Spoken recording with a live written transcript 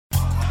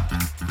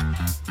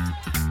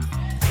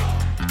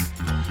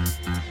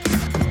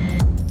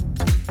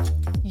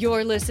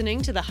You're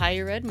listening to The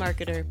Higher Ed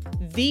Marketer,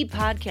 the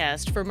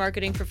podcast for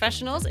marketing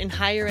professionals in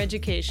higher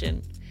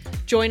education.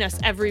 Join us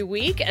every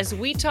week as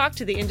we talk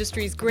to the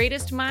industry's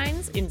greatest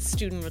minds in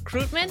student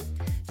recruitment,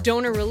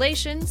 donor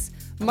relations,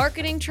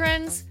 marketing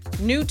trends,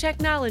 new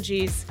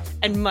technologies,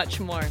 and much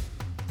more.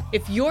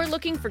 If you're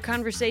looking for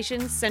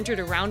conversations centered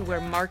around where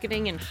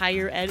marketing in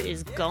higher ed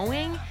is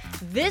going,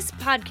 this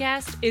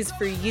podcast is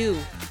for you.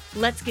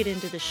 Let's get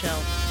into the show.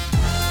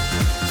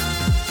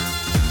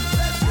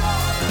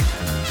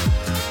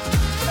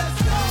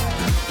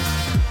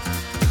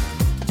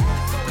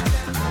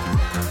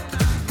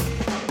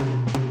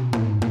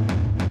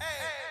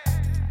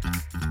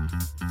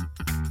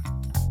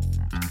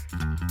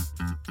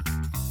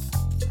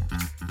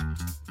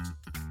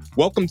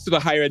 Welcome to the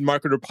Higher Ed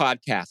Marketer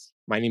Podcast.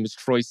 My name is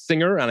Troy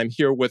Singer, and I'm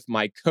here with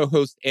my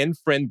co-host and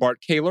friend,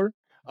 Bart Kaler.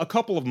 A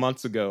couple of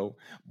months ago,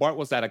 Bart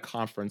was at a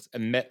conference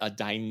and met a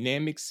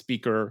dynamic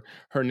speaker.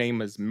 Her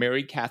name is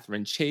Mary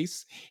Catherine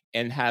Chase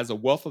and has a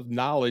wealth of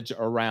knowledge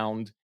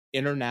around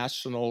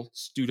international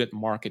student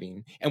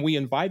marketing. And we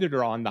invited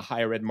her on the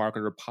Higher Ed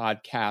Marketer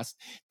Podcast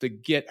to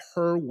get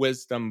her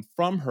wisdom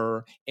from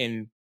her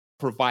and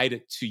provide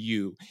it to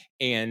you.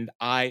 And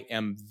I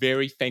am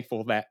very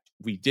thankful that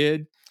we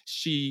did.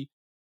 She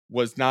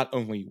was not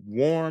only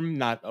warm,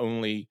 not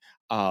only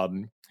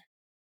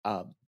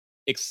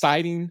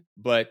exciting,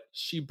 but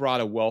she brought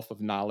a wealth of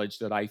knowledge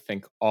that I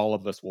think all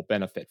of us will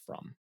benefit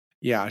from.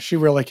 Yeah, she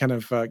really kind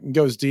of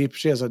goes deep.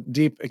 She has a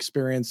deep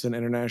experience in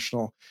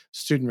international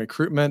student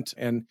recruitment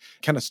and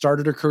kind of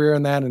started her career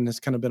in that and has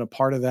kind of been a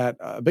part of that,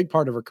 a big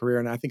part of her career.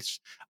 And I think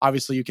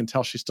obviously you can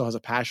tell she still has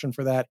a passion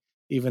for that,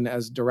 even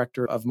as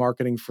director of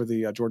marketing for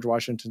the George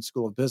Washington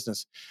School of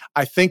Business.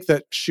 I think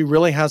that she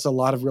really has a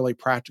lot of really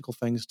practical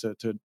things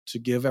to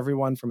give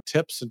everyone, from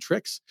tips and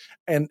tricks.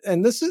 And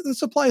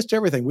this applies to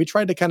everything. We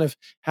tried to kind of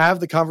have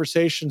the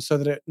conversation so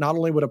that it not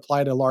only would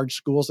apply to large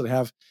schools that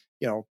have,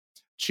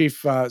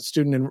 chief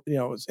student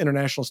and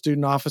international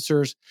student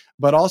officers,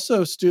 but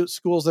also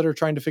schools that are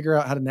trying to figure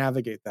out how to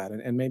navigate that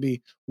and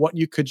maybe what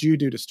could you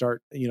do to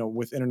start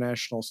with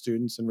international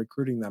students and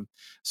recruiting them.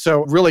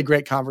 So really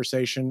great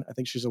conversation. I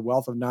think she's a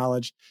wealth of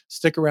knowledge.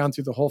 Stick around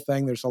through the whole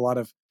thing. There's a lot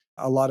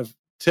of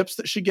tips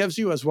that she gives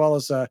you, as well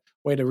as a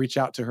way to reach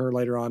out to her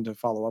later on to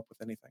follow up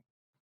with anything.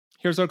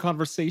 Here's our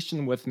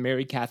conversation with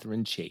Mary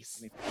Catherine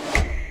Chase.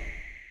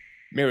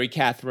 Mary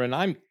Catherine,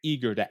 I'm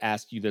eager to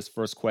ask you this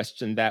first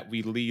question that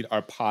we lead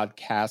our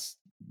podcast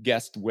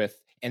guest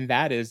with, and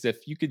that is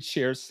if you could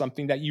share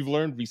something that you've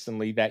learned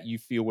recently that you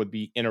feel would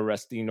be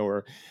interesting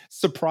or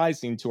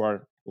surprising to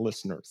our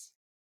listeners.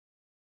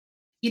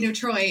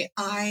 Troy,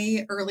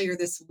 I earlier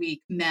this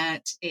week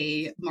met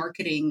a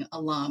marketing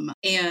alum,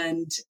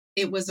 and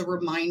it was a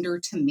reminder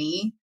to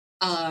me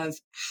of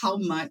how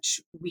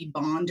much we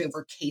bond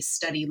over case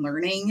study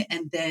learning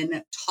and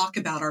then talk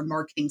about our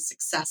marketing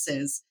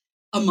successes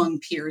among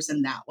peers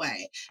in that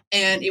way.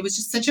 And it was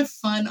just such a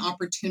fun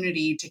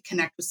opportunity to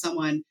connect with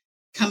someone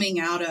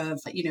coming out of,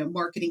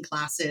 marketing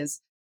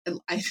classes,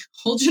 a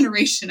whole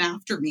generation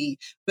after me,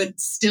 but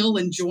still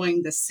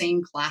enjoying the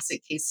same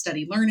classic case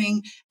study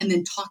learning, and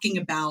then talking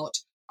about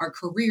our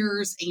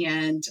careers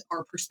and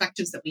our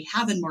perspectives that we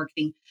have in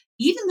marketing,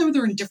 even though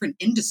they're in different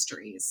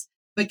industries,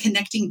 but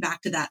connecting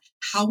back to that,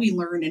 how we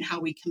learn and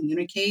how we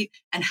communicate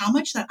and how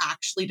much that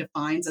actually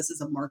defines us as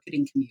a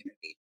marketing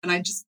community. And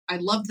I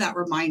loved that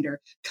reminder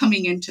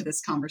coming into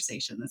this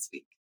conversation this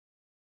week.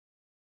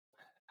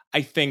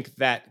 I think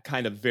that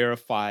kind of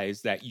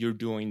verifies that you're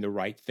doing the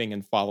right thing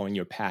and following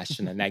your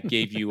passion. And that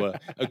gave you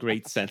a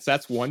great sense.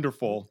 That's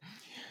wonderful.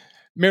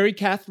 Mary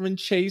Catherine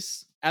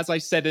Chase, as I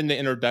said in the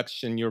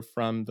introduction, you're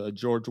from the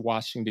George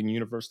Washington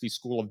University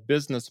School of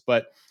Business,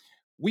 but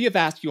we have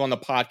asked you on the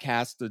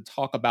podcast to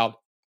talk about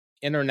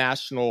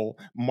international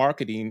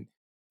marketing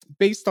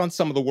based on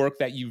some of the work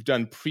that you've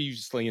done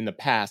previously in the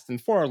past.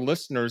 And for our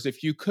listeners,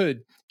 if you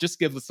could just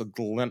give us a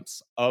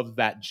glimpse of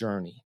that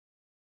journey.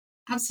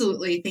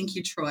 Absolutely. Thank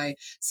you, Troy.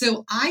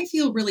 So I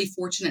feel really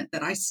fortunate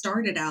that I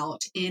started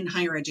out in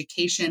higher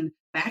education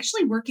by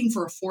actually working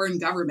for a foreign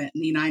government in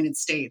the United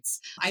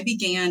States. I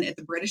began at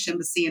the British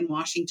Embassy in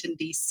Washington,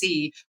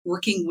 D.C.,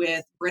 working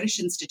with British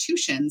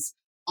institutions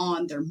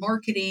on their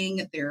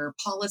marketing, their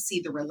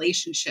policy, the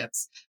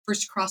relationships,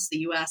 first across the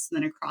US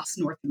and then across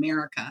North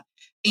America.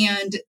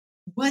 And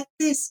what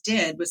this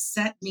did was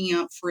set me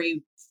up for a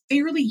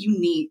fairly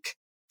unique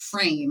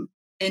frame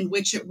in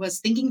which it was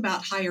thinking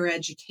about higher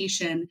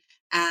education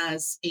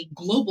as a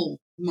global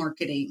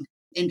marketing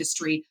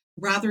industry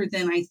rather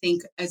than, I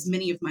think, as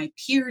many of my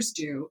peers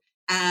do,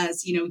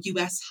 as,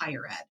 US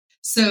higher ed.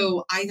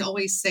 So I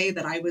always say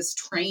that I was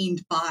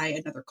trained by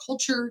another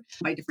culture,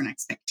 by different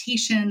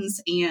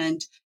expectations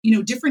and,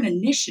 different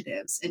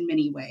initiatives in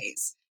many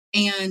ways.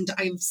 And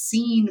I've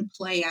seen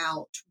play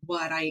out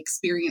what I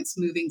experienced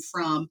moving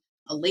from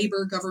a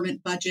labor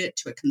government budget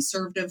to a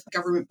conservative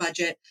government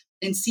budget,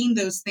 and seen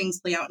those things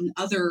play out in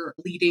other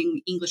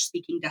leading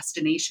English-speaking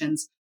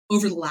destinations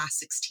over the last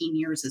 16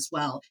 years as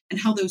well, and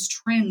how those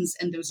trends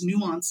and those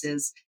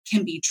nuances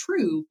can be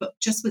true, but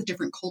just with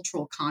different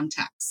cultural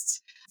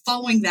contexts.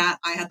 following that,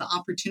 I had the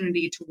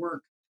opportunity to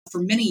work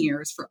for many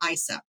years for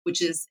ISEP,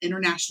 which is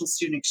International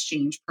Student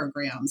Exchange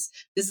Programs.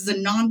 This is a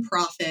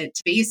nonprofit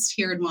based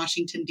here in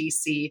Washington,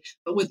 D.C.,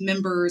 but with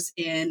members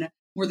in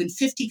more than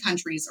 50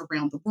 countries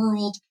around the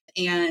world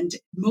and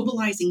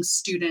mobilizing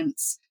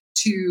students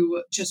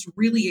to just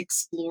really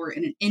explore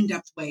in an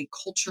in-depth way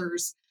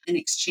cultures and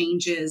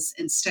exchanges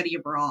and study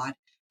abroad.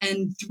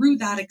 And through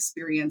that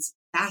experience,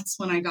 that's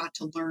when I got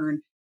to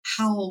learn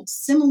how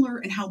similar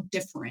and how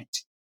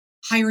different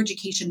higher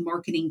education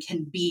marketing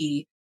can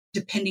be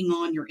depending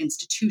on your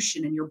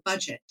institution and your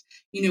budget.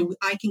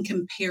 I can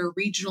compare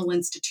regional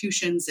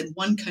institutions in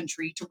one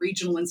country to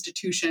regional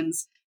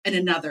institutions in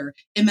another,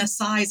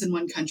 MSIs in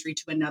one country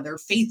to another,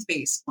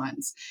 faith-based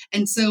ones.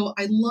 And so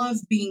I love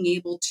being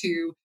able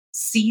to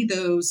see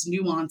those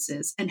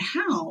nuances and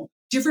how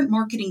different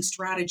marketing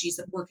strategies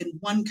that work in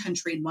one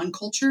country and one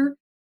culture,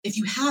 if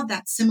you have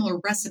that similar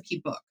recipe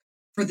book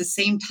for the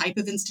same type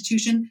of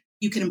institution,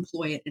 you can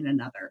employ it in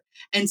another.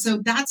 And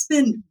so that's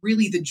been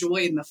really the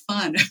joy and the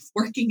fun of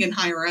working in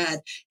higher ed,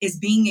 is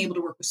being able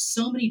to work with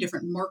so many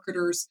different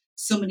marketers,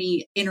 so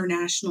many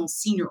international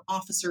senior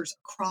officers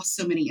across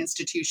so many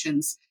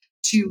institutions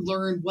to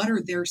learn what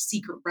are their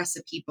secret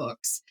recipe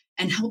books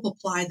and help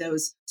apply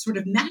those sort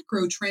of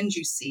macro trends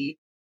you see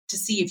to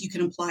see if you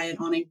can apply it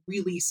on a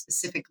really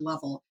specific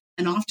level.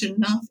 And often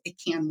enough, it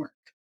can work.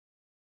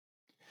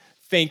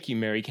 Thank you,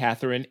 Mary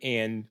Catherine.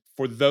 And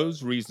for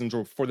those reasons,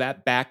 or for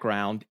that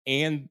background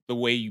and the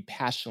way you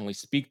passionately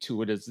speak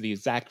to it, is the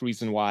exact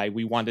reason why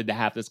we wanted to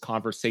have this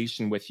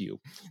conversation with you.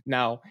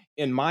 Now,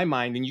 in my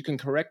mind, and you can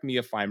correct me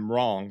if I'm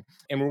wrong,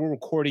 and we're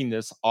recording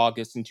this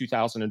August in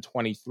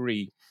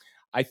 2023,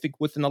 I think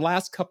within the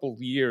last couple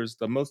of years,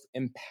 the most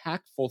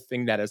impactful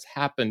thing that has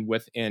happened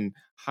within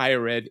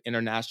higher ed,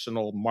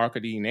 international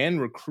marketing, and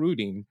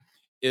recruiting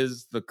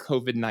is the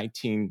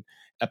COVID-19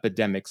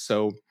 epidemic.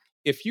 So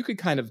if you could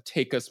kind of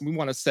take us, we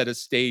want to set a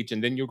stage,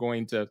 and then you're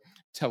going to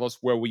tell us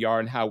where we are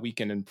and how we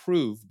can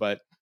improve.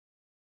 But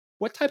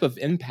what type of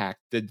impact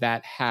did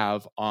that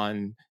have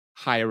on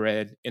higher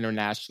ed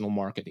international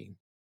marketing?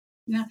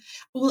 Yeah,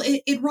 well,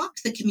 it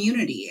rocked the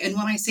community. And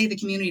when I say the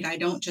community, I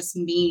don't just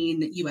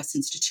mean U.S.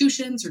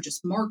 institutions or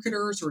just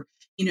marketers or,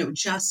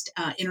 just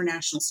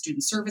international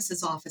student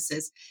services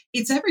offices.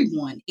 It's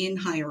everyone in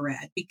higher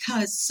ed,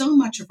 because so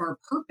much of our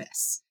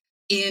purpose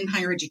in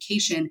higher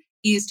education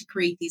is to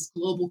create these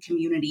global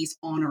communities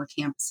on our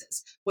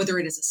campuses, whether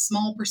it is a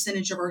small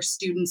percentage of our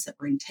students that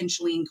we're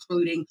intentionally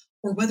including,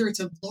 or whether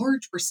it's a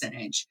large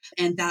percentage.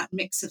 And that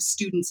mix of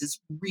students is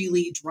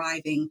really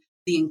driving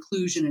the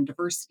inclusion and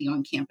diversity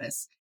on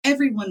campus.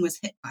 Everyone was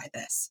hit by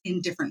this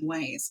in different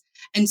ways.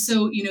 And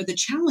so, the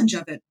challenge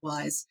of it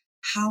was,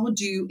 how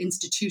do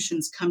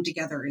institutions come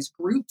together as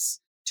groups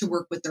to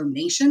work with their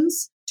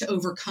nations to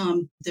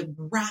overcome the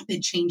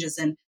rapid changes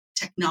in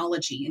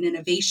technology and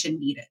innovation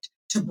needed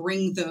to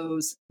bring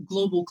those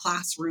global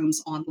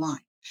classrooms online?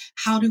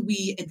 How do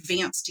we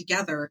advance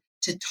together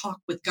to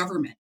talk with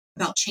government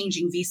about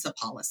changing visa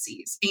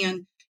policies?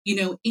 And,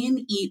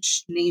 in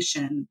each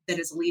nation that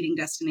is a leading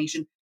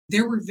destination,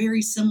 there were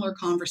very similar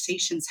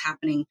conversations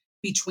happening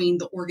between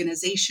the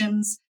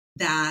organizations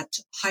that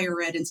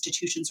higher ed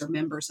institutions are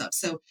members of.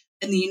 So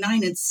in the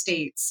United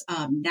States,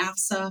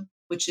 NAFSA,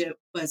 which it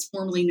was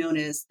formerly known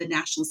as the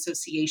National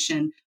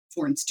Association of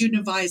Foreign Student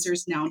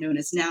Advisors, now known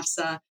as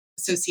NAFSA,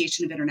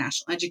 Association of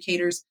International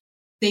Educators,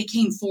 they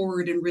came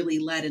forward and really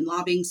led in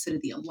lobbying. So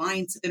did the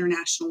Alliance of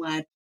International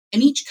Ed.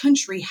 And each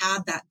country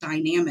had that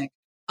dynamic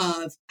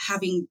of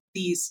having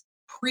these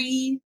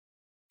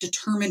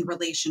predetermined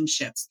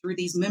relationships through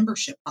these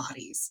membership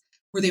bodies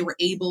where they were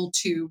able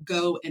to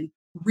go and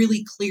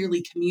really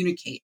clearly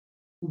communicate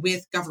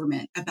with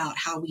government about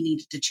how we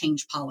needed to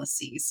change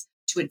policies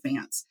to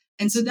advance.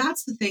 And so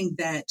that's the thing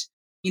that,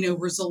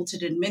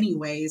 resulted in many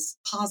ways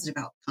positive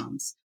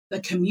outcomes. The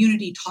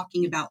community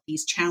talking about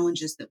these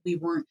challenges that we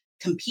weren't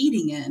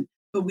competing in,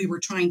 but we were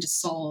trying to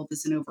solve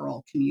as an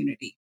overall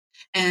community.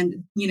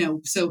 And,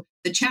 so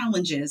the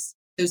challenges,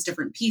 those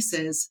different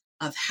pieces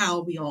of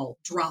how we all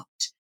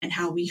dropped and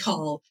how we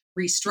all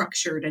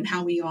restructured and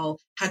how we all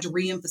had to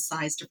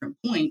reemphasize different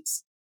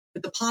points.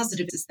 But the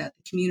positive is that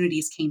the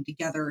communities came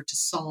together to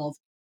solve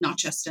not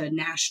just a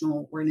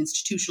national or an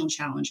institutional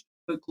challenge,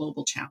 but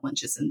global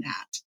challenges in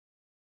that.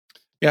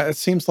 Yeah, it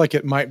seems like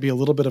it might be a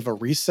little bit of a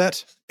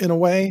reset in a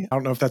way. I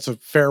don't know if that's a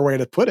fair way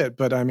to put it,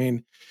 but I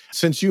mean,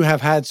 since you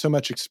have had so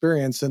much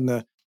experience in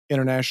the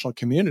international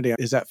community,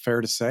 is that fair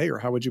to say, or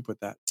how would you put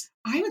that?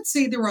 I would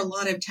say there were a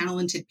lot of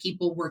talented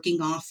people working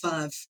off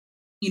of,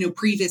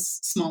 previous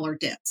smaller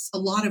dips. A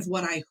lot of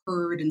what I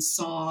heard and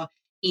saw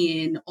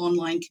in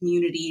online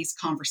communities,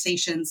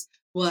 conversations,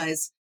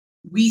 was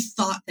we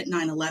thought that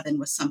 9/11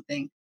 was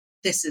something.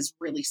 This is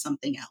really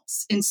something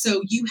else. And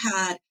so you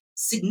had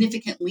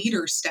significant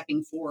leaders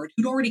stepping forward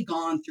who'd already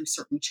gone through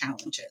certain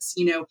challenges,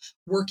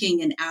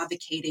 working and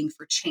advocating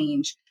for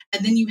change.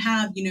 And then you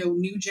have,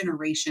 new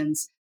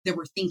generations that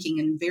were thinking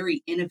in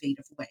very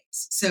innovative ways.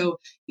 So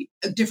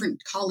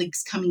different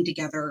colleagues coming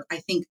together, I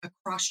think,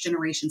 across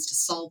generations to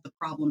solve the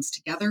problems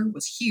together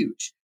was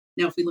huge.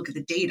 Now, if we look at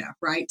the data,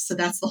 right? So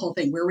that's the whole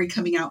thing. Where are we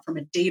coming out from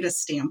a data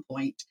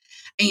standpoint?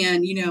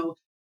 And,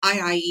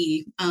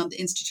 IIE, the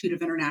Institute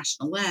of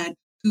International Ed,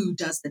 who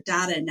does the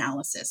data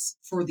analysis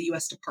for the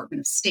U.S. Department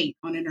of State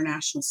on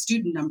international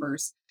student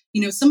numbers,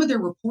 some of their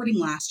reporting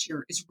last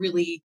year is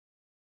really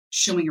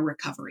showing a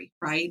recovery,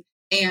 right?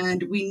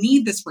 And we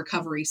need this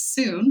recovery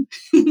soon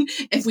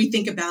if we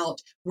think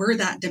about where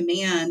that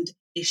demand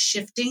is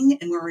shifting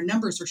and where our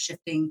numbers are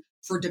shifting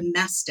for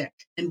domestic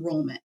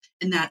enrollment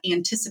and that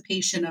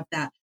anticipation of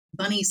that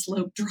bunny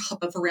slope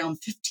drop of around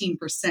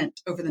 15%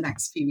 over the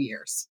next few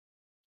years.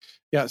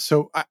 Yeah.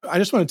 So I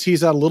just want to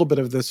tease out a little bit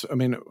of this. I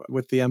mean,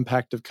 with the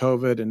impact of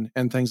COVID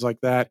and things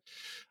like that.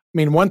 I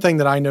mean, one thing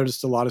that I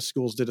noticed a lot of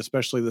schools did,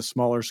 especially the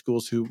smaller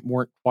schools who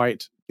weren't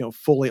quite,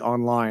 fully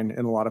online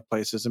in a lot of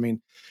places. I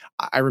mean,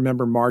 I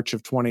remember March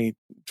of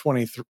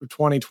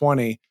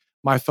 2020,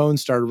 my phone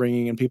started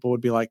ringing and people would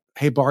be like,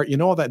 "Hey, Bart,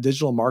 all that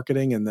digital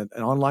marketing and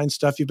online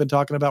stuff you've been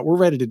talking about? We're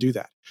ready to do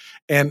that."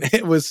 And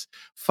it was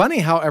funny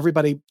how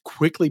everybody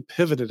quickly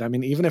pivoted. I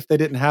mean, even if they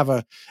didn't have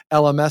a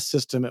LMS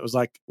system, it was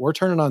like, we're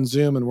turning on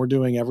Zoom and we're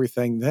doing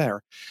everything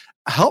there.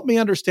 Help me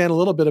understand a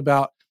little bit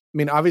about, I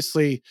mean,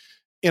 obviously,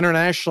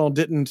 International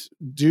didn't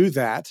do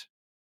that,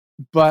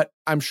 but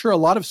I'm sure a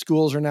lot of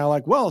schools are now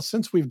like, well,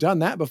 since we've done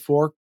that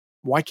before,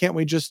 why can't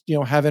we just,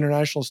 have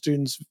international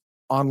students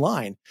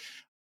online?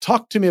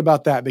 Talk to me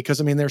about that, because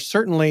I mean, there's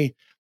certainly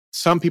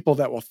some people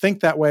that will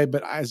think that way,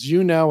 but as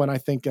you know, and I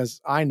think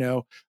as I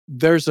know,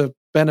 there's a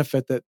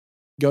benefit that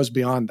goes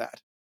beyond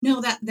that. No,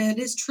 that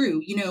is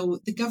true.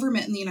 The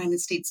government in the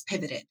United States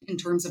pivoted in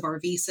terms of our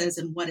visas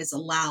and what is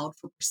allowed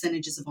for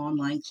percentages of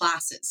online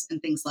classes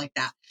and things like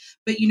that.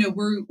 But,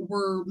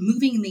 we're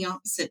moving in the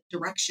opposite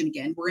direction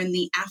again. We're in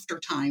the after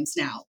times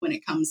now when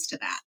it comes to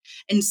that.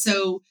 And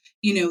so,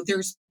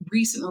 there's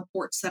recent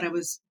reports that I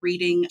was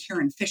reading.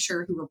 Karen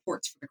Fisher, who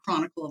reports for the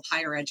Chronicle of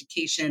Higher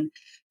Education,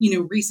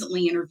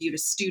 recently interviewed a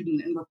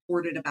student and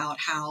reported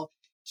about how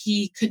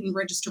he couldn't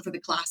register for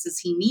the classes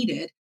he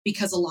needed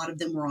because a lot of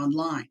them were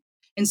online.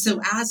 And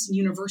so as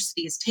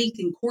university has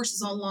taken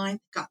courses online,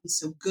 gotten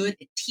so good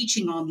at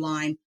teaching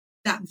online,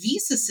 that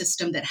visa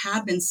system that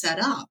had been set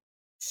up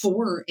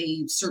for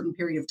a certain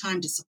period of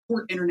time to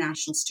support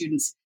international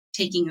students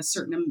taking a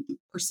certain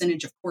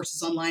percentage of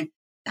courses online,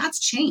 that's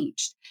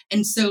changed.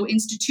 And so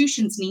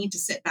institutions need to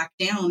sit back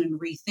down and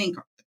rethink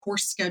the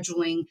course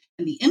scheduling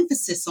and the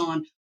emphasis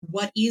on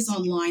what is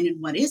online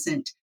and what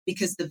isn't,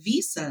 because the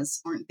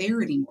visas aren't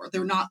there anymore.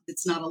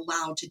 It's not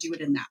allowed to do it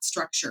in that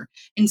structure.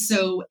 And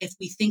so if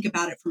we think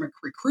about it from a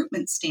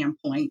recruitment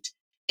standpoint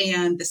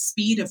and the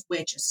speed of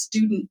which a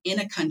student in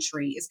a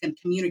country is going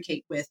to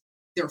communicate with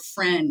their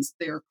friends,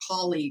 their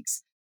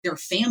colleagues, their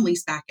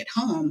families back at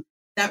home,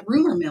 that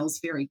rumor mill is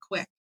very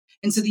quick.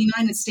 And so the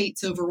United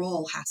States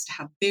overall has to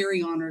have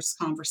very honest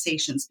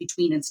conversations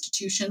between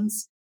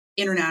institutions,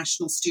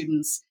 international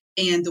students,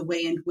 and the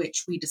way in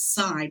which we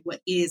decide what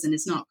is and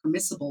is not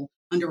permissible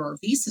under our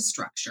visa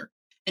structure.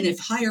 And if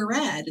higher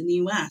ed in the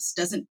US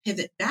doesn't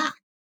pivot back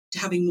to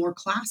having more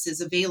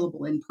classes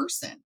available in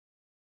person,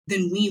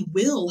 then we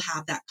will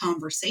have that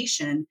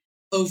conversation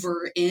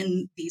over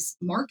in these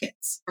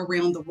markets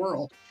around the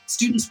world.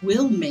 Students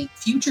will make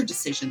future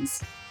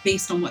decisions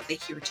based on what they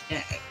hear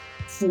today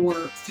for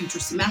future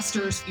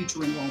semesters, future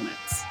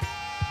enrollments.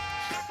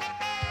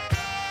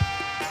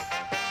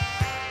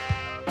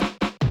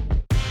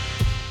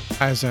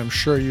 As I'm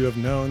sure you have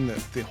known,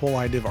 that the whole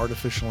idea of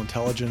artificial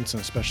intelligence,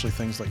 and especially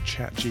things like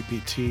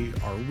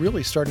ChatGPT, are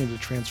really starting to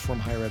transform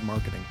higher ed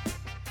marketing.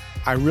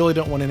 I really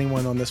don't want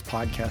anyone on this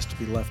podcast to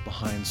be left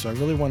behind, so I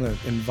really want to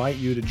invite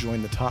you to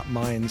join the top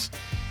minds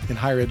in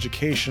higher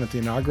education at the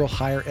inaugural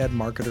Higher Ed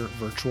Marketer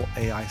Virtual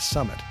AI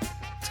Summit.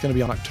 It's going to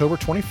be on October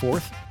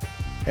 24th,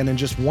 and in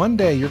just one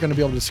day, you're going to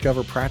be able to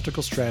discover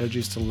practical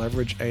strategies to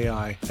leverage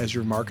AI as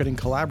your marketing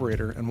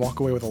collaborator and walk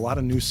away with a lot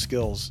of new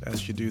skills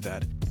as you do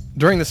that.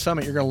 During the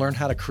summit, you're going to learn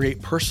how to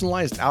create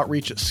personalized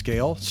outreach at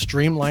scale,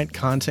 streamline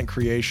content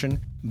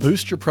creation,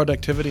 boost your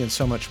productivity, and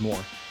so much more.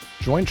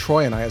 Join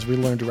Troy and I as we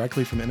learn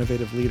directly from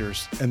innovative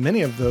leaders, and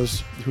many of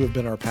those who have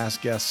been our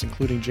past guests,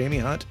 including Jamie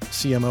Hunt,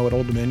 CMO at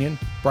Old Dominion,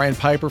 Brian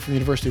Piper from the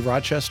University of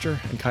Rochester,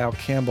 and Kyle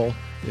Campbell,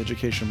 the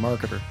education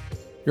marketer.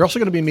 You're also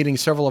going to be meeting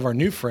several of our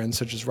new friends,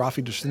 such as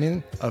Rafi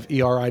Dusnin of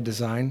ERI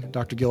Design,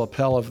 Dr. Gil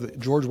Appel of the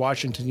George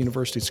Washington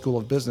University School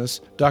of Business,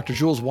 Dr.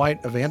 Jules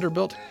White of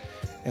Vanderbilt,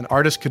 and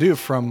Artis Kaduf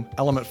from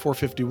Element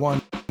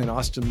 451, and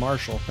Austin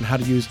Marshall on how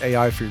to use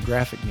AI for your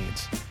graphic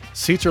needs.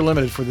 Seats are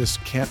limited for this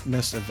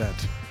can't-miss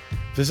event.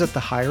 Visit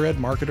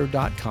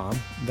thehigheredmarketer.com,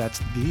 that's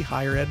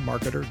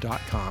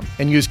thehigheredmarketer.com,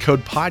 and use code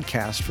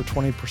PODCAST for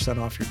 20%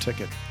 off your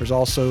ticket. There's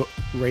also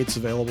rates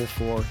available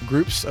for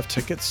groups of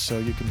tickets, so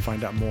you can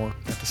find out more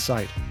at the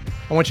site.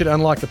 I want you to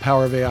unlock the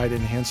power of AI to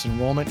enhance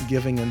enrollment,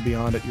 giving, and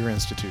beyond at your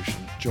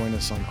institution. Join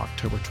us on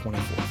October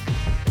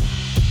 24th.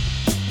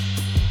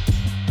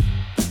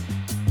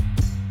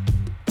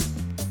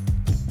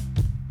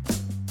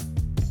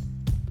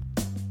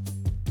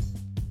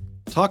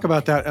 Talk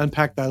about that,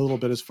 unpack that a little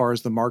bit as far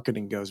as the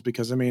marketing goes,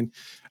 because I mean,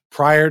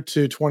 prior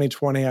to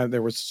 2020,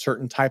 there was a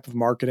certain type of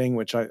marketing,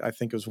 which I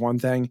think was one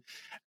thing.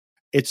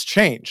 It's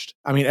changed.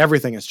 I mean,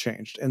 everything has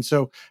changed. And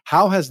so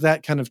how has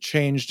that kind of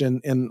changed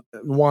in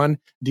one,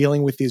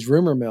 dealing with these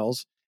rumor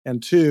mills,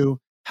 and two,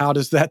 how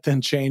does that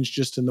then change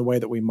just in the way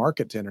that we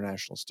market to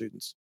international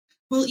students?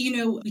 Well,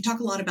 we talk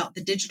a lot about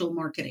the digital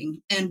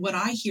marketing. And what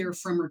I hear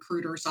from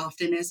recruiters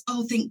often is,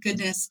 oh, thank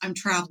goodness I'm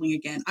traveling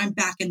again. I'm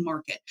back in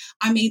market.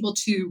 I'm able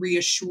to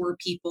reassure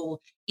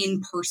people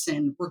in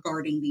person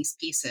regarding these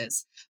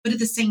pieces. But at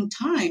the same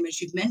time,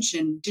 as you've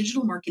mentioned,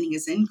 digital marketing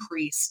has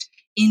increased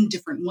in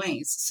different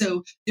ways.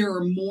 So there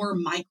are more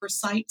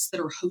microsites that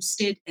are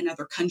hosted in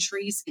other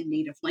countries in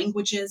native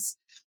languages.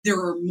 There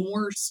are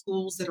more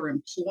schools that are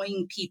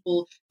employing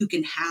people who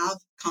can have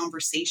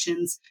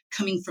conversations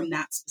coming from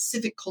that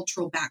specific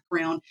cultural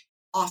background,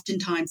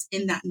 oftentimes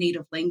in that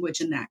native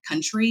language in that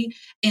country.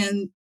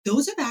 And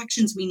those are the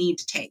actions we need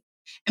to take.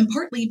 And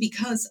partly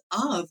because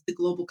of the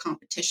global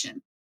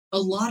competition. A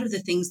lot of the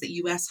things that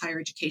US higher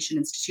education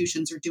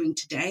institutions are doing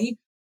today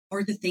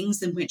are the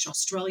things in which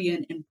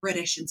Australian and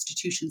British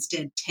institutions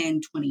did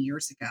 10, 20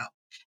 years ago.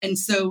 And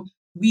so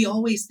we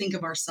always think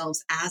of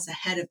ourselves as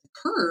ahead of the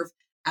curve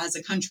as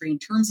a country in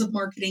terms of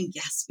marketing.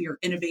 Yes, we are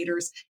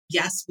innovators.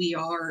 Yes, we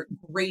are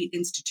great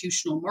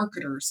institutional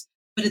marketers.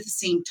 But at the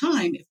same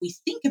time, if we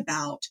think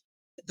about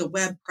the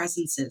web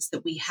presences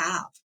that we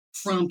have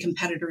from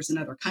competitors in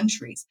other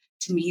countries,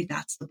 to me,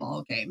 that's the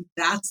ball game.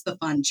 That's the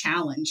fun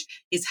challenge,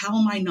 is how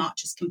am I not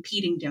just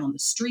competing down the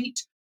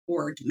street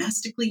or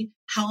domestically?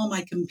 How am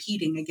I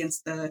competing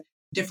against the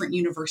different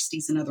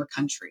universities in other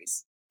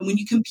countries? And when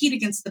you compete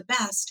against the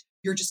best,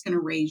 you're just going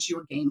to raise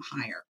your game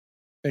higher.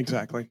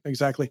 Exactly.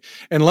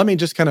 And let me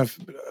just I'm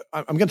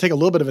going to take a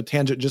little bit of a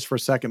tangent just for a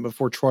second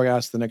before Troy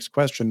asks the next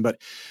question.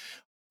 But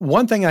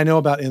one thing I know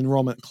about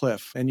enrollment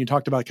cliff, and you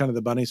talked about kind of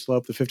the bunny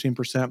slope, the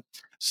 15%,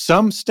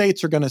 some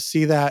states are going to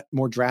see that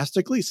more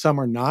drastically, some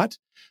are not.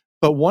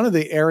 But one of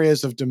the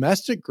areas of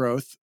domestic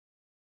growth,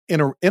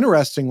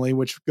 interestingly,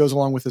 which goes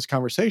along with this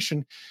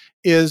conversation,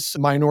 is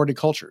minority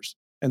cultures.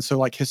 And so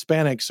like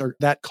Hispanics,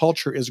 that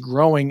culture is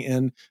growing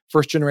in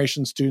first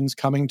generation students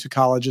coming to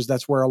colleges.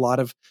 That's where a lot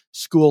of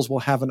schools will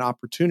have an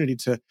opportunity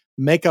to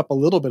make up a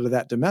little bit of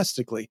that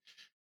domestically.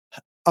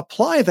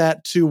 Apply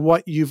that to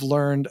what you've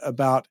learned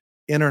about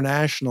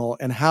international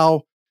and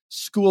how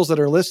schools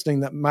that are listening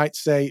that might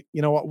say,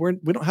 you know what,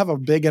 we don't have a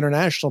big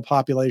international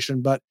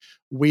population, but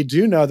we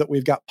do know that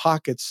we've got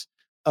pockets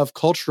of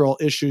cultural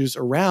issues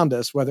around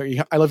us.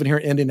 I live in here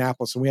in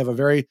Indianapolis, and we have a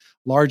very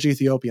large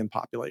Ethiopian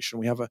population.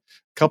 We have a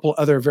couple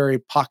other very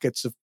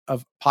pockets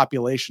of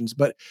populations,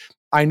 but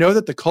I know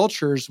that the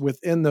cultures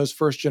within those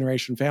first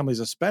generation families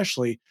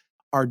especially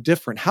are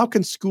different. How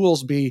can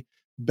schools be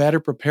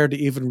better prepared to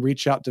even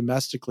reach out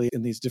domestically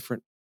in these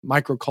different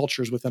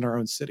microcultures within our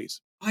own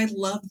cities? I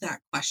love that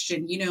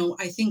question.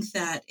 I think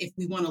that if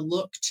we want to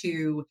look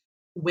to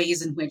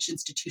ways in which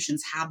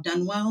institutions have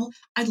done well,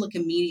 I'd look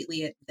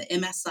immediately at the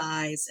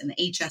MSIs and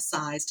the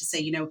HSIs to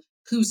say,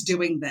 who's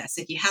doing this?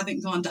 If you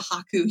haven't gone to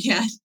Haku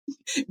yet,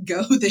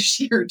 go this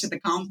year to the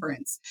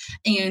conference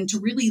and to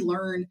really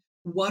learn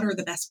what are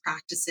the best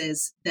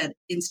practices that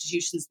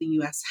institutions in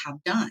the US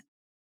have done.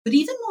 But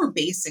even more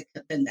basic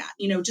than that,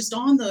 just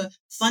on the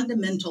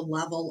fundamental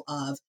level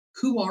of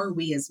who are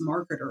we as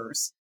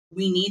marketers,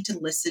 we need to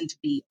listen to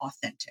be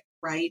authentic,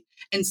 right?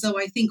 And so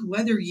I think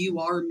whether you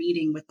are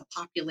meeting with a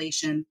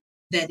population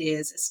that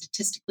is a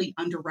statistically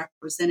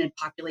underrepresented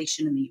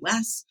population in the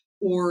US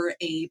or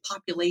a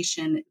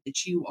population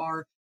that you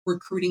are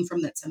recruiting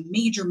from that's a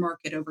major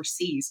market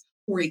overseas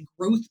or a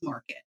growth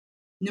market,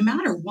 no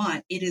matter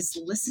what, it is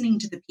listening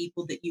to the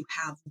people that you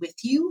have with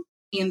you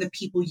and the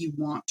people you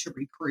want to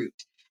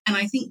recruit. And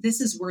I think this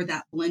is where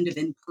that blend of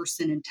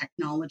in-person and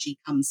technology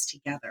comes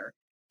together.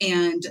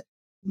 And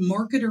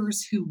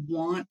marketers who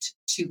want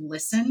to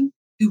listen,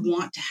 who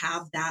want to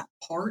have that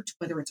part,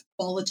 whether it's a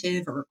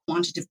qualitative or a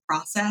quantitative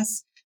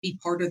process, be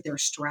part of their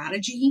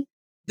strategy,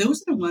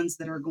 those are the ones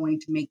that are going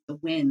to make the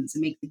wins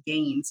and make the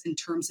gains in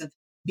terms of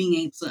being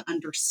able to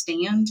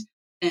understand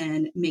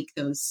and make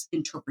those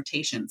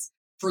interpretations.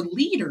 For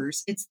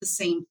leaders, it's the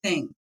same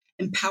thing,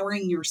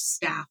 empowering your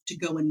staff to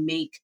go and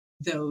make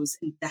those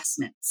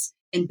investments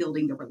in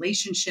building the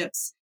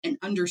relationships and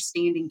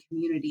understanding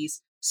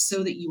communities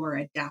so that you are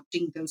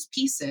adapting those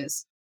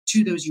pieces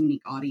to those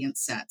unique audience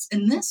sets.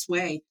 In this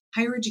way,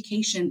 higher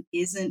education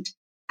isn't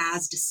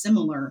as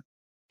dissimilar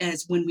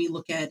as when we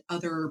look at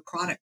other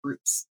product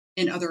groups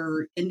in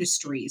other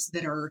industries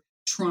that are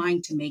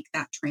trying to make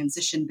that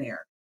transition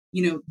there.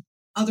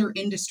 Other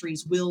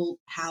industries will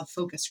have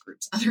focus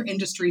groups. Other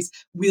industries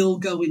will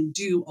go and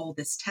do all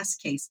this test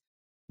case.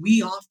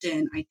 We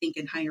often, I think,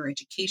 in higher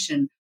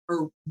education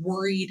are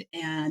worried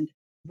and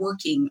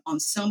working on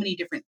so many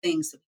different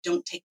things that we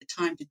don't take the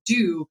time to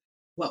do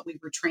what we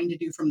were trained to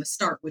do from the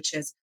start, which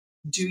is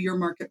do your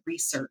market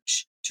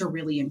research to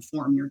really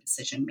inform your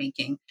decision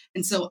making.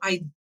 And so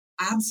I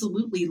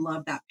absolutely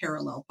love that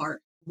parallel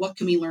part. What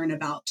can we learn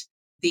about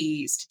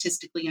the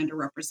statistically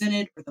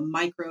underrepresented or the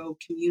micro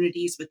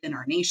communities within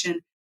our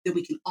nation, that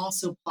we can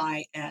also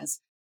apply as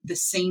the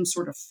same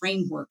sort of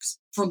frameworks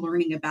for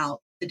learning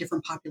about the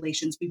different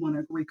populations we want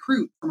to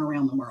recruit from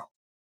around the world.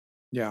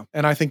 Yeah.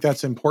 And I think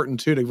that's important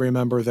too, to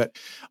remember that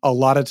a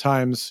lot of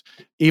times,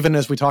 even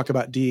as we talk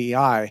about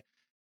DEI,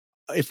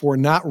 if we're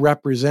not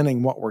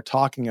representing what we're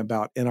talking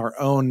about in our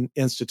own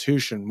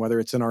institution, whether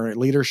it's in our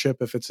leadership,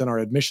 if it's in our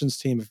admissions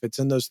team, if it's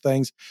in those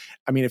things,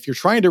 I mean, if you're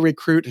trying to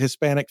recruit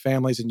Hispanic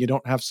families and you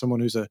don't have someone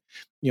who's a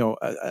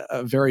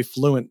very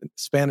fluent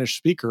Spanish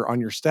speaker on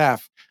your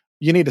staff,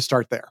 you need to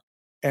start there.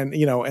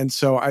 And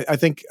so I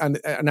think,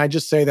 and I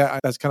just say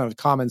that that's kind of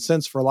common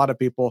sense for a lot of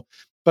people.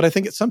 But I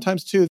think it's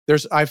sometimes too,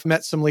 I've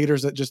met some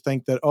leaders that just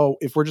think that, oh,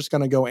 if we're just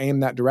going to go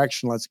aim that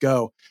direction, let's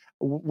go.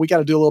 We got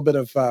to do a little bit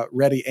of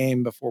ready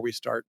aim before we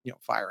start,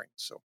 firing.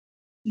 So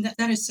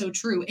that is so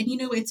true. And,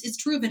 it's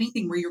true of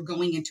anything where you're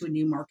going into a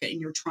new market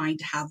and you're trying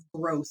to have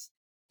growth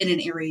in an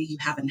area you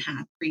haven't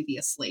had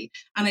previously.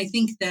 And I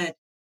think that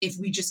if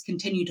we just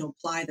continue to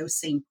apply those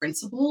same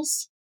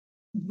principles,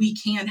 we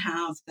can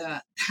have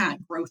that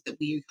growth that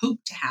we hope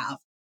to have.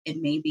 It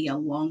may be a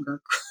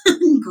longer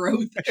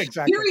growth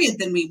period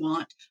than we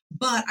want.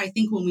 But I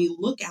think when we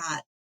look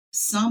at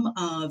some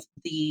of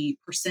the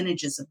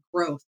percentages of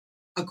growth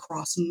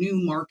across new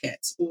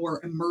markets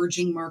or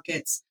emerging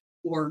markets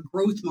or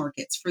growth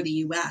markets for the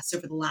US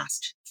over the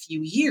last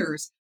few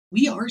years,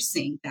 we are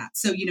seeing that.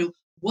 So,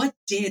 what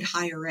did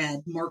higher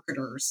ed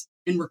marketers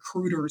and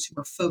recruiters who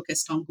are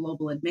focused on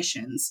global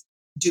admissions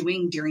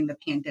doing during the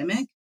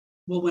pandemic?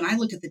 Well, when I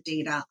look at the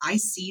data, I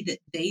see that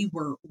they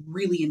were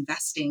really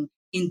investing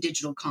in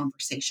digital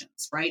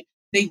conversations, right?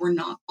 They were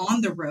not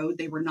on the road,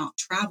 they were not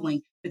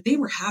traveling, but they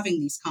were having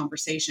these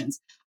conversations.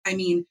 I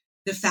mean,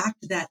 the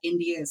fact that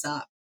India is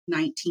up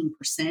 19%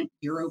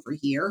 year over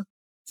year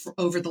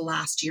over the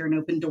last year in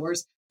open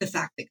doors, the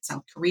fact that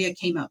South Korea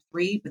came up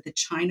 3%, but that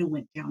China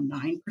went down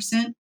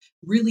 9%,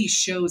 really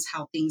shows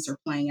how things are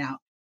playing out.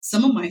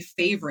 Some of my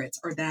favorites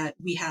are that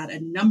we had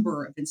a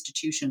number of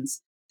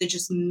institutions that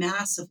just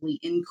massively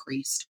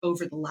increased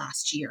over the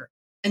last year.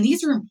 And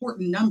these are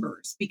important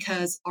numbers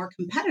because our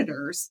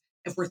competitors,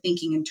 if we're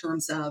thinking in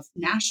terms of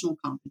national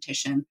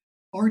competition,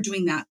 are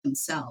doing that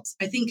themselves.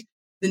 I think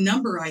the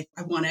number I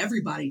want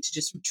everybody to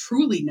just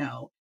truly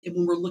know, and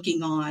when we're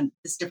looking on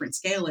this different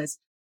scale, is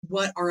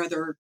what our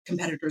other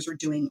competitors are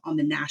doing on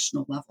the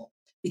national level.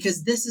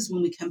 Because this is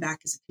when we come back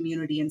as a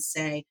community and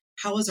say,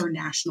 how is our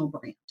national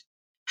brand?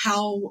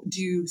 How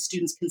do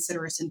students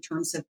consider us in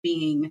terms of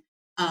being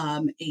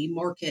a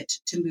market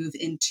to move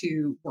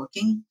into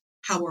working?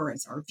 How are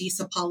our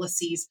visa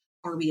policies?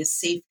 Are we a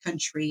safe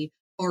country?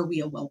 Are we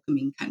a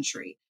welcoming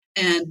country?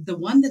 And the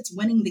one that's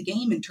winning the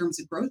game in terms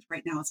of growth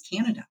right now is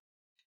Canada.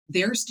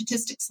 Their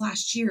statistics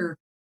last year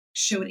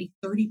showed a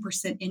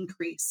 30%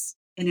 increase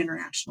in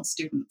international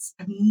students.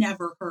 I've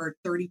never heard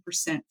 30%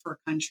 for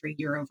a country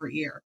year over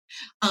year.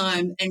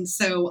 And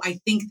so I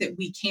think that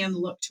we can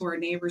look to our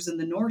neighbors in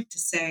the north to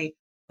say,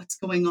 what's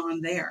going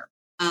on there?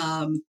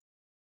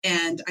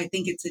 And I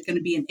think it's going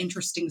to be an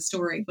interesting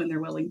story when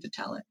they're willing to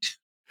tell it.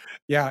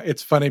 Yeah,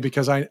 it's funny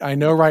because I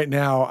know right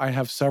now I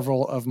have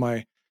several of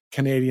my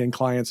Canadian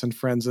clients and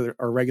friends that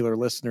are regular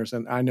listeners,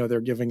 and I know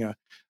they're giving a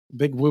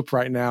big whoop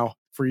right now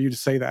for you to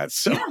say that.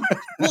 So, yeah.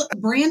 Well,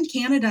 Brand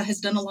Canada has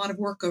done a lot of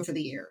work over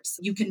the years.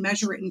 You can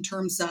measure it in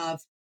terms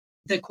of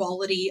the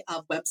quality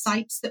of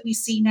websites that we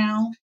see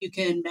now. You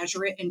can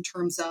measure it in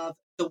terms of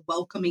the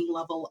welcoming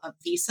level of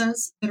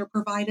visas that are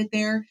provided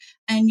there.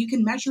 And you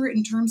can measure it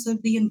in terms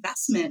of the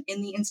investment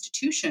in the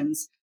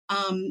institutions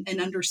and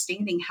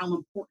understanding how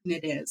important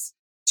it is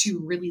to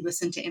really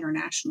listen to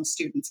international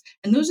students.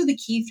 And those are the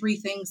key 3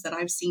 things that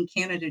I've seen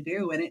Canada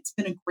do. And it's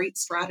been a great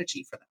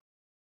strategy for them.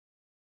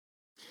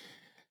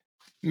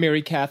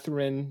 Mary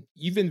Catherine,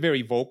 you've been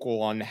very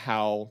vocal on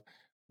how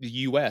the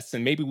U.S.,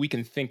 and maybe we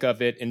can think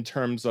of it in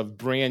terms of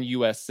Brand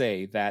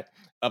USA, that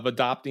of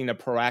adopting a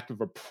proactive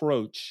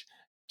approach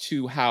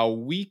to how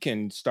we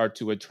can start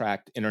to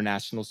attract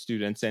international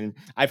students. And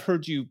I've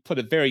heard you put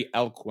it very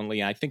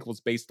eloquently. I think it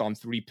was based on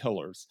 3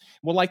 pillars.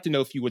 We'd like to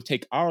know if you would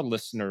take our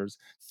listeners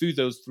through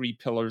those 3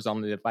 pillars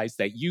on the advice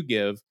that you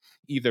give,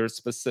 either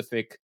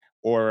specific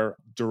or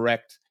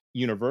direct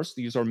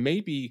universities, or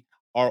maybe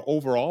our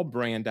overall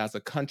brand as a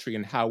country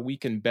and how we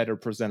can better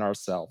present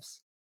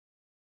ourselves.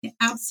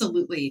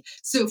 Absolutely.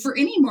 So for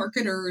any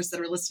marketers that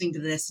are listening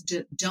to this,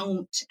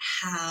 don't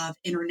have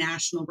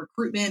international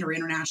recruitment or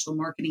international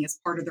marketing as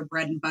part of their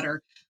bread and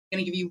butter, I'm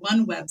going to give you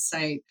one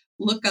website.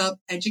 Look up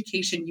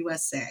Education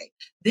USA.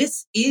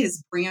 This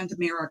is Brand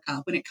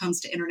America when it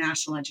comes to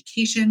international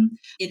education.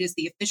 It is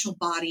the official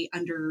body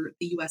under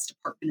the U.S.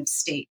 Department of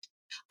State.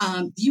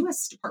 The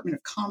U.S. Department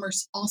of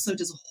Commerce also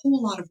does a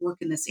whole lot of work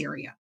in this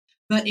area.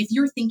 But if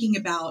you're thinking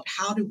about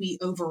how do we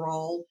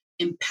overall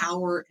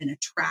empower and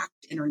attract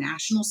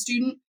international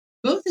student,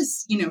 both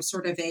as,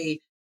 sort of a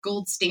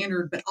gold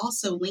standard, but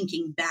also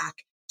linking back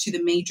to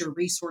the major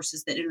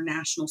resources that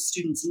international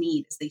students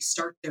need as they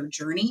start their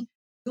journey,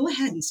 go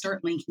ahead and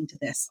start linking to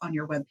this on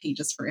your web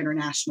pages for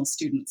international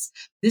students.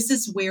 This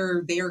is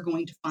where they are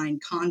going to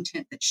find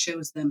content that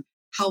shows them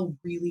how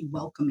really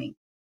welcoming.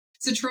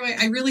 So, Troy,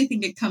 I really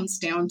think it comes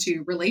down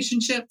to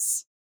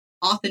relationships,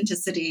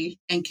 authenticity,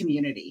 and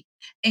community.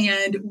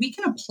 And we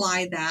can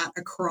apply that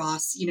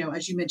across,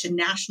 as you mentioned,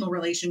 national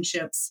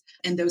relationships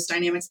and those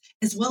dynamics,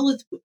 as well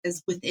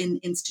as within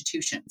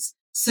institutions.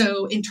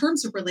 So in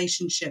terms of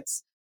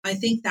relationships, I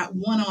think that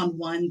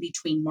one-on-one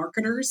between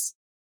marketers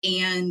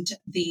and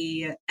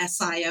the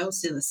SIO,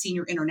 so the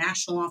Senior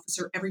International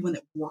Officer, everyone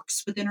that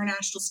works with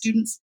international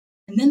students,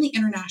 and then the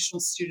international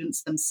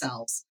students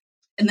themselves.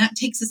 And that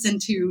takes us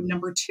into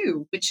number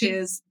 2, which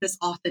is this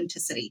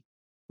authenticity.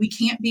 We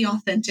can't be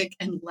authentic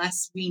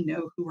unless we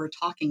know who we're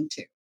talking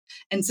to.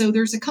 And so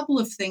there's a couple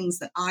of things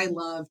that I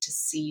love to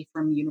see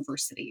from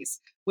universities,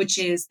 which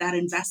is that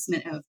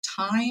investment of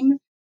time,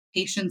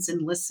 patience,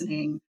 and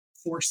listening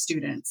for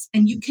students.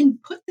 And you can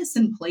put this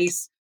in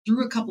place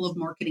through a couple of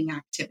marketing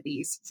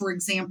activities. For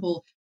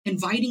example,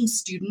 inviting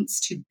students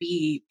to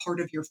be part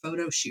of your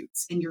photo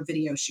shoots and your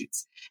video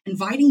shoots,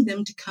 inviting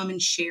them to come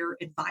and share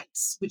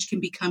advice, which can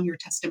become your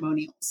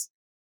testimonials,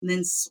 and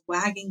then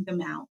swagging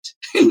them out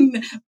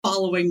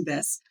following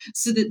this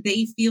so that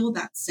they feel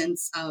that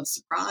sense of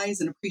surprise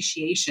and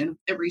appreciation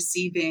at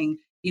receiving,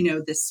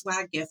 this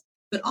swag gift,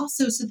 but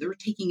also so that they're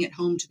taking it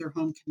home to their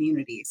home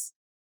communities.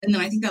 And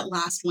then I think that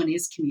last one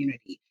is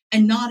community,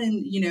 and not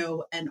in,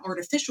 an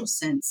artificial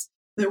sense,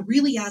 but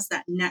really as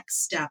that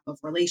next step of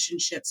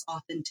relationships,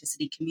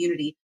 authenticity,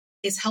 community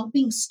is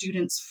helping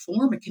students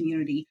form a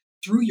community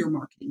through your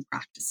marketing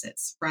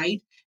practices,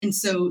 right? And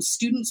so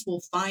students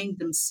will find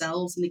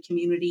themselves in the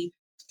community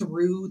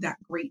through that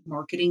great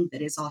marketing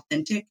that is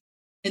authentic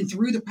and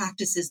through the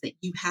practices that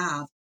you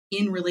have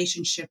in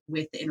relationship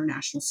with the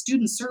International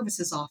Student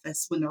Services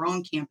Office when they're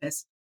on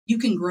campus. You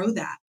can grow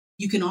that.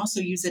 You can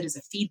also use it as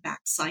a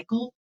feedback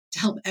cycle to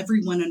help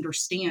everyone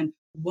understand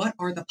what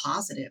are the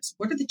positives,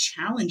 what are the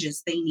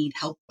challenges they need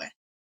help with.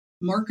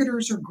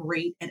 Marketers are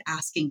great at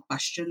asking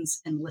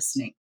questions and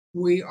listening.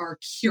 We are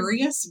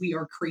curious, we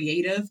are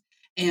creative,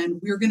 and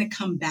we're going to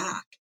come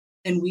back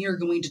and we are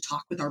going to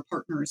talk with our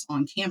partners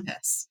on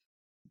campus,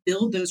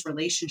 build those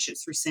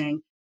relationships through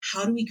saying,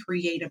 how do we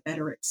create a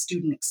better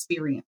student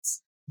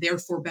experience,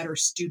 therefore better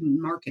student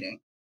marketing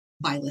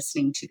by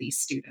listening to these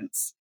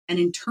students? And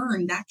in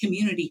turn, that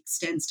community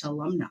extends to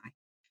alumni.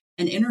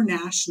 An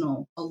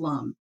international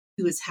alum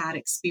who has had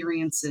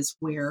experiences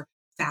where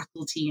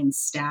faculty and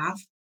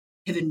staff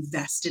have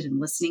invested in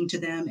listening to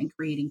them and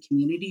creating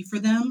community for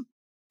them,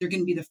 they're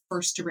going to be the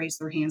first to raise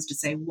their hands to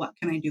say, what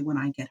can I do when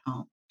I get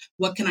home?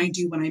 What can I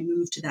do when I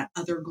move to that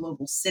other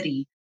global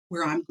city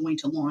where I'm going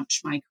to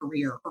launch my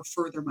career or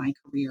further my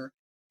career?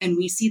 And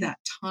we see that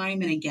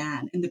time and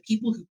again. And the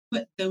people who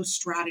put those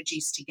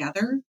strategies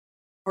together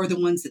are the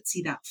ones that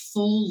see that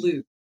full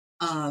loop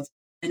of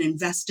an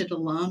invested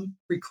alum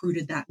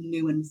recruited that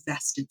new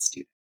invested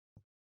student.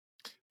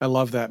 I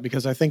love that,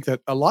 because I think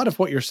that a lot of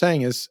what you're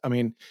saying is,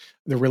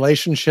 the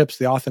relationships,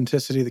 the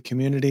authenticity, the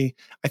community.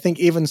 I think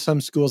even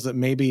some schools that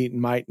maybe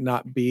might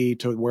not be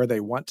to where they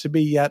want to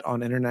be yet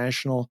on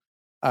international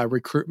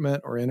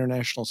recruitment or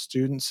international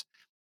students,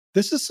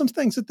 this is some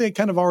things that they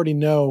kind of already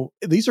know.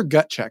 These are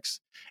gut checks.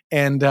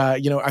 And,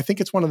 I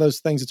think it's one of those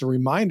things, it's a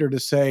reminder to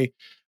say,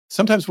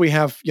 sometimes we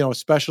have,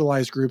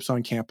 specialized groups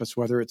on campus,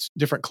 whether it's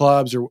different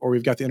clubs or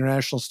we've got the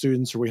international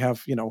students or we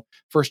have,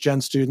 first gen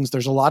students.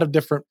 There's a lot of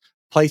different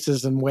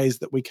places and ways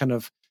that we kind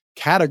of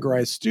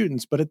categorize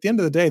students. But at the end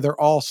of the day,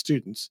 they're all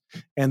students,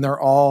 and they're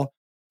all,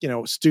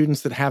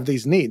 students that have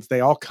these needs.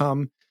 They all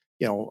come,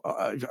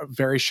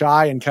 very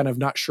shy and kind of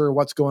not sure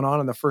what's going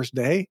on the first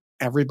day.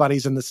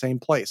 Everybody's in the same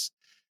place.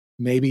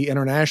 Maybe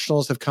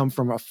internationals have come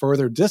from a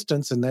further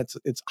distance, and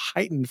it's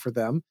heightened for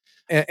them,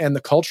 and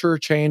the culture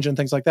change and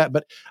things like that.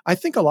 But I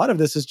think a lot of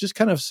this is just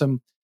kind of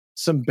some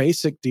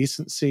basic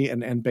decency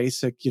and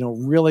basic,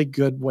 really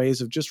good ways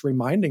of just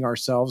reminding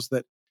ourselves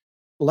that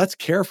let's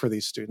care for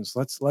these students.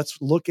 Let's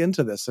look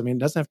into this. It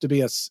doesn't have to be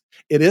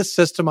it is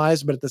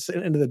systemized, but at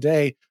the end of the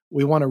day,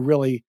 we want to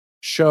really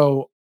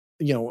show,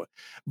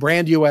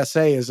 brand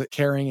USA is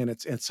caring, and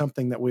it's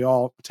something that we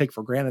all take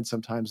for granted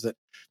sometimes,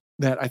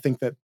 that I think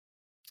that,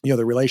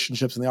 the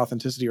relationships and the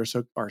authenticity are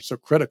so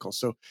critical.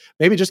 So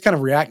maybe just kind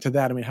of react to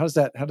that.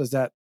 How does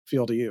that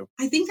feel to you?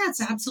 I think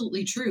that's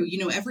absolutely true.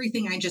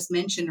 Everything I just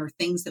mentioned are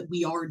things that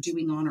we are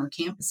doing on our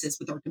campuses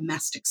with our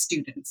domestic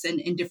students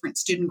and in different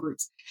student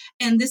groups.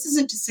 And this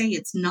isn't to say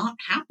it's not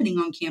happening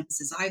on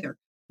campuses either,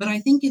 but I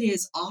think it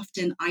is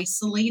often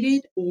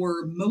isolated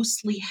or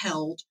mostly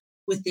held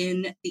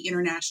within the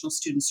International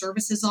Student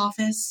Services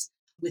Office,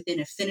 within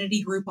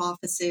affinity group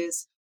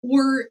offices,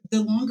 or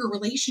the longer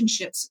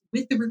relationships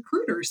with the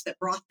recruiters that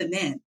brought them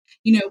in.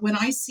 When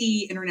I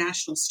see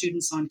international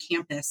students on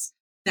campus,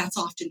 that's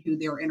often who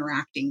they're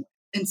interacting with.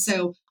 And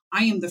so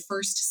I am the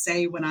first to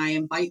say, when I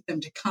invite them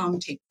to come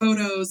take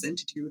photos and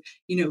to do,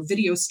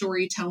 video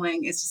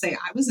storytelling, is to say,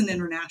 I was an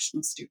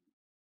international student.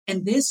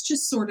 And this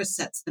just sort of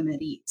sets them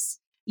at ease.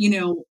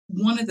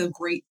 One of the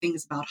great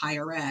things about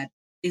higher ed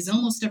is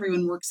almost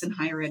everyone works in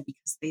higher ed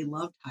because they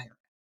loved higher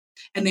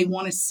ed and they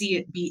want to see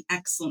it be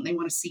excellent. They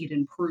want to see it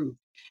improve.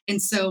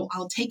 And so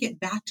I'll take it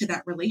back to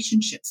that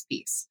relationships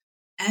piece.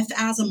 If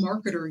as a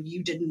marketer,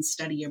 you didn't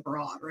study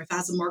abroad, or if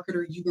as a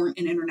marketer, you weren't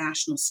an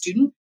international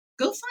student,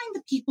 go find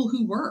the people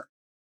who were.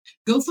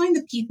 Go find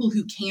the people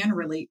who can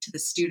relate to the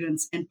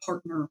students and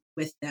partner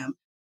with them.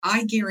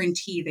 I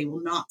guarantee they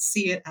will not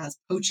see it as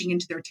poaching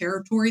into their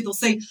territory. They'll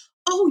say,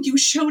 oh, you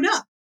showed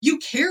up. You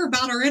care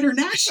about our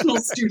international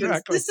students.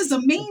 Exactly. This is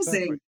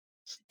amazing.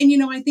 Exactly.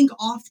 And, I think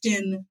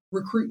often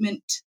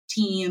recruitment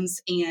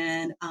teams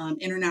and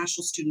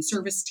international student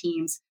service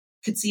teams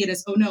could see it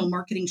as, oh no,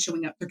 marketing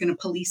showing up. They're going to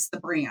police the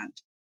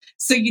brand.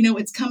 So,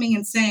 it's coming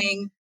and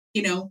saying,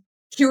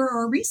 here are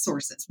our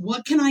resources.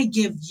 What can I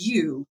give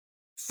you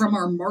from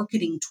our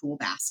marketing tool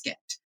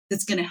basket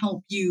that's going to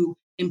help you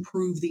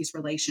improve these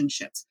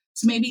relationships?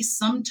 So maybe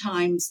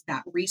sometimes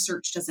that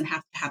research doesn't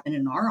have to happen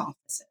in our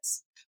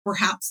offices.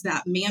 Perhaps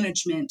that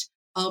management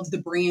of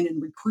the brand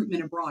and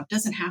recruitment abroad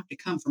doesn't have to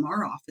come from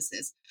our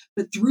offices,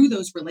 but through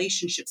those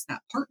relationships,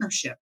 that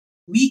partnership,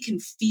 we can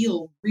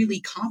feel really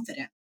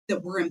confident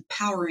that we're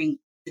empowering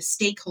the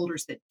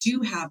stakeholders that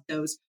do have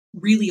those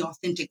really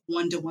authentic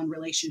one-to-one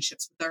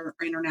relationships with our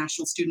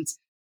international students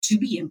to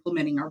be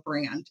implementing our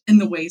brand in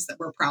the ways that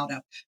we're proud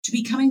of, to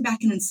be coming back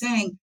in and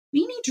saying,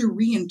 we need to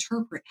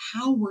reinterpret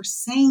how we're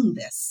saying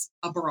this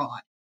abroad.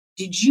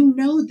 Did you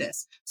know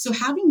this? So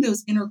having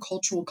those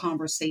intercultural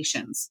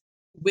conversations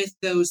with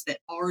those that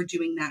are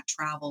doing that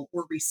travel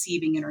or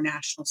receiving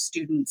international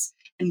students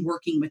and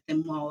working with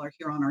them while they're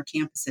here on our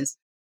campuses,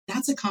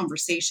 that's a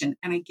conversation.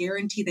 And I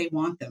guarantee they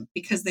want them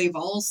because they've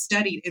all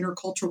studied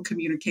intercultural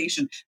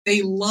communication.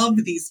 They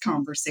love these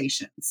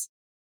conversations.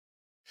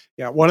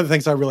 Yeah, one of the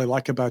things I really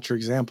like about your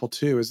example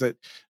too is that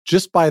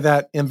just by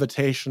that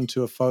invitation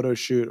to a photo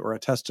shoot or a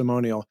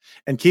testimonial,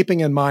 and keeping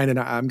in mind, and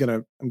I'm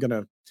gonna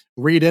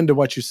read into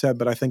what you said,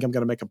 but I think I'm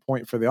gonna make a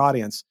point for the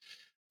audience.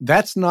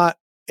 That's not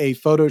a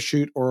photo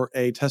shoot or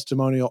a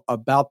testimonial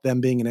about them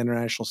being an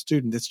international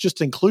student. It's just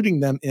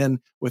including them in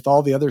with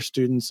all the other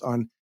students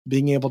on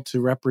being able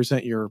to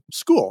represent your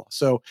school.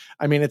 So,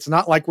 I mean, it's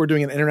not like we're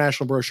doing an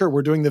international brochure.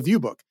 We're doing the view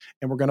book,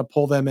 and we're going to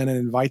pull them in and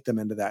invite them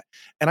into that.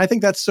 And I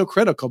think that's so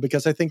critical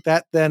because I think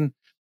that then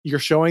you're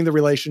showing the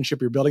relationship,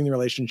 you're building the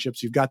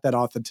relationships, you've got that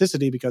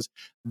authenticity because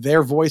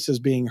their voice is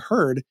being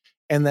heard,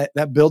 and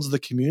that builds the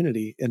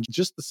community and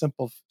just the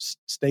simple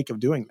stake of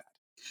doing that.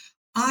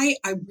 I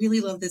really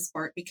love this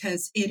part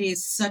because it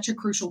is such a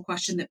crucial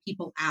question that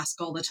people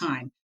ask all the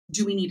time.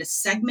 Do we need to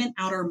segment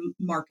out our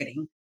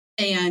marketing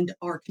and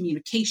our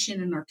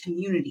communication and our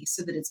community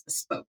so that it's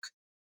bespoke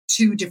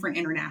to different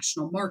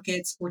international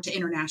markets or to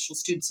international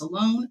students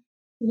alone,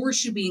 or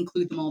should we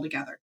include them all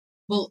together?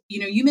 Well,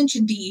 you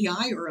mentioned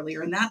DEI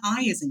earlier, and that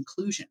I is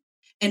inclusion.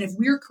 And if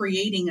we're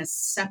creating a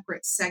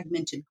separate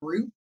segmented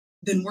group,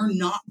 then we're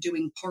not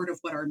doing part of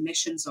what our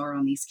missions are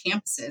on these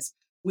campuses,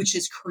 which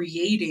is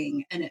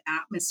creating an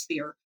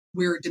atmosphere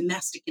where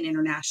domestic and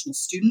international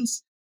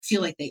students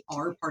feel like they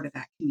are part of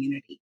that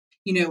community.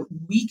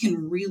 We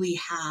can really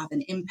have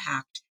an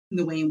impact in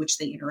the way in which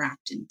they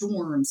interact in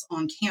dorms,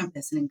 on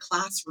campus, and in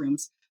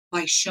classrooms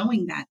by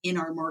showing that in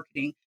our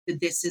marketing that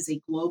this is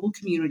a global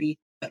community,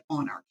 but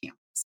on our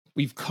campus.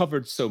 We've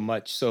covered so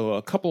much. So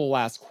a couple of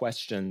last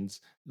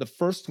questions. The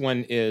first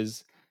one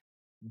is,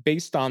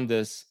 based on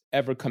this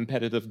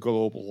ever-competitive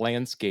global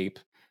landscape,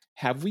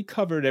 have we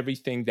covered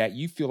everything that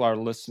you feel our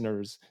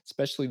listeners,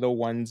 especially the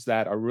ones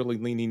that are really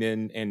leaning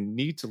in and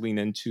need to lean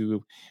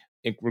into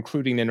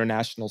recruiting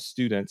international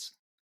students?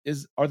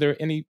 Are there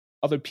any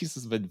other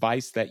pieces of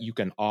advice that you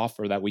can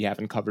offer that we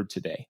haven't covered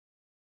today?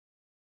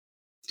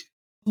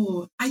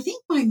 Oh, I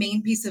think my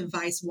main piece of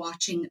advice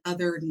watching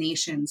other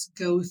nations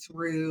go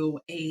through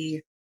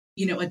a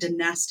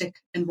domestic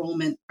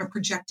enrollment, a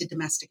projected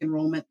domestic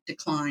enrollment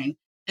decline,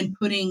 and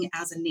putting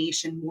as a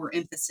nation more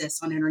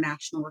emphasis on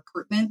international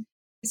recruitment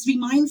is to be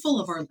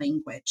mindful of our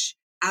language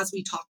as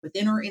we talk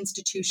within our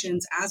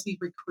institutions, as we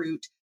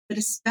recruit, but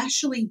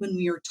especially when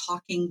we are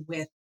talking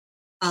with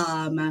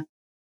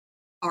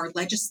our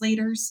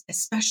legislators,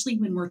 especially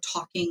when we're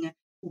talking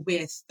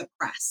with the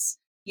press.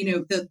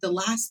 The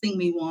last thing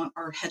we want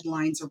are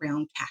headlines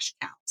around cash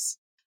cows.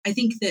 I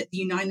think that the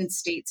United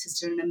States has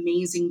done an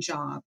amazing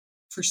job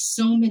for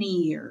so many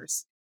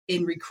years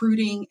in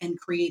recruiting and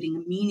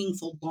creating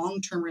meaningful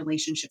long-term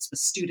relationships with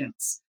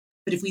students.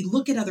 But if we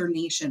look at other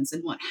nations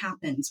and what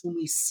happens when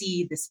we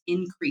see this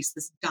increase,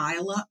 this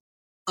dial-up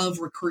of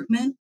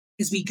recruitment,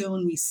 is we go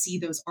and we see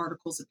those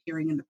articles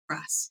appearing in the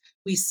press.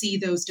 We see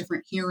those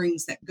different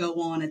hearings that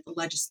go on at the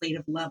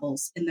legislative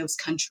levels in those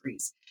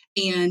countries.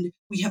 And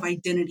we have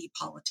identity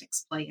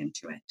politics play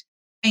into it.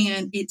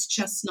 And it's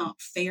just not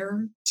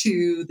fair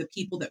to the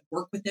people that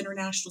work with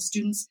international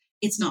students.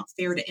 It's not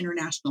fair to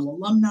international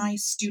alumni,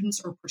 students,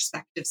 or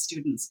prospective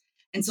students.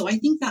 And so I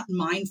think that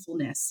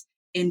mindfulness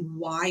in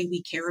why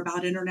we care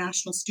about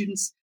international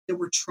students, that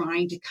we're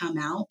trying to come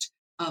out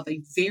of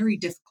a very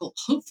difficult,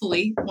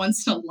 hopefully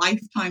once in a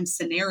lifetime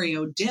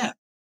scenario dip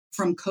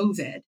from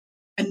COVID.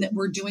 and that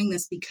we're doing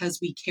this because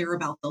we care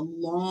about the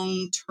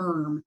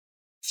long-term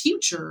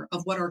future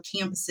of what our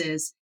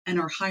campuses and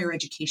our higher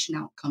education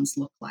outcomes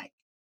look like.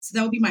 So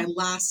that would be my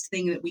last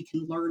thing that we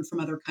can learn from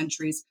other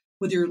countries,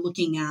 whether you're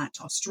looking at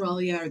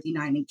Australia or the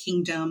United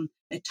Kingdom,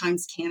 at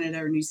times Canada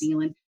or New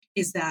Zealand,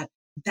 is that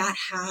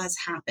has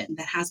happened,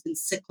 that has been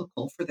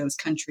cyclical for those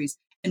countries.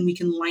 And we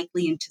can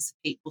likely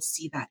anticipate we'll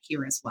see that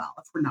here as well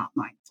if we're not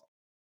mindful.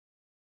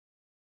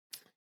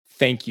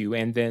 Thank you.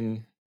 And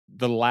then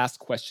the last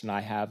question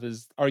I have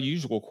is our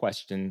usual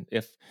question.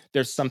 If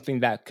there's something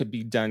that could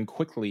be done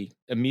quickly,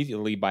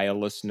 immediately by a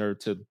listener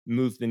to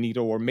move the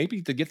needle or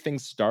maybe to get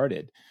things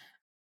started,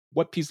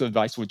 what piece of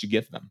advice would you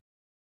give them?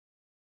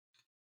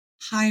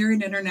 Hire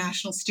an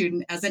international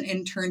student as an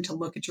intern to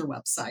look at your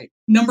website.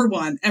 Number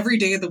one, every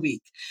day of the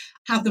week.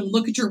 Have them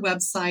look at your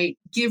website,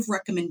 give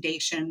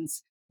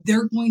recommendations.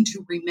 They're going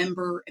to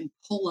remember and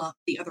pull up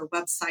the other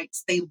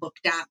websites they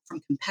looked at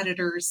from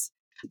competitors.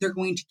 They're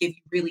going to give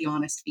you really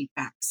honest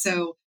feedback.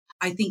 So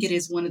I think it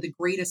is one of the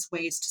greatest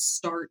ways to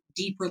start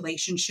deep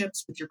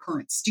relationships with your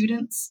current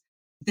students.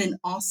 Then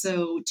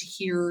also to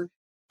hear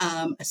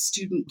a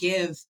student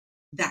give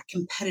that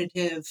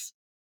competitive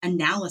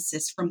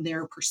analysis from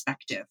their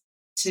perspective,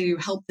 to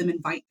help them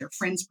invite their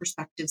friends'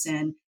 perspectives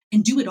in,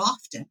 and do it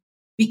often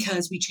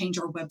because we change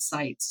our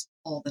websites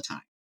all the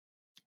time.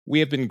 We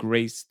have been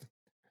graced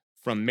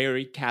from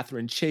Mary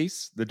Catherine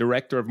Chase, the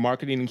Director of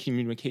Marketing and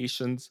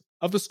Communications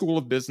of the School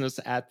of Business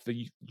at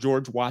the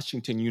George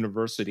Washington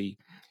University.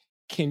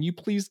 Can you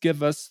please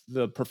give us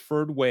the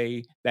preferred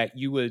way that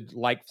you would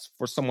like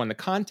for someone to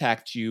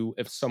contact you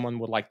if someone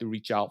would like to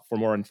reach out for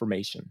more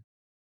information?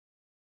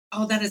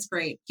 Oh, that is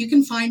great. You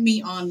can find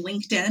me on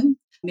LinkedIn,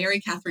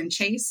 Mary Catherine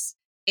Chase,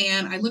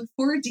 and I look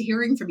forward to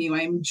hearing from you.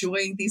 I'm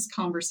enjoying these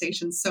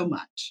conversations so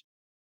much.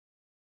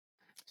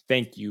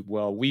 Thank you.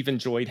 Well, we've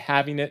enjoyed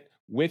having it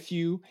with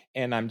you,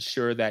 and I'm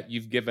sure that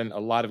you've given a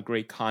lot of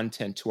great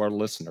content to our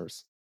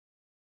listeners.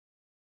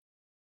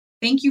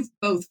 Thank you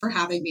both for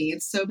having me.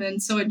 It's been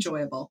so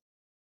enjoyable.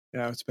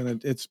 Yeah,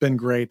 it's been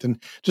great.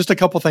 And just a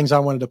couple things I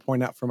wanted to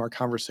point out from our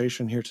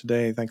conversation here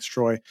today. Thanks,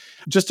 Troy.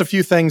 Just a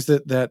few things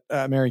that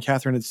Mary and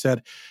Catherine had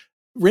said.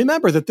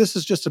 Remember that this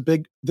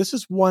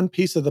is one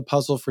piece of the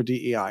puzzle for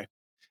DEI.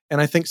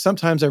 And I think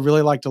sometimes I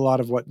really liked a lot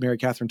of what Mary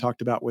Catherine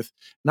talked about with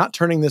not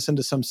turning this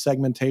into some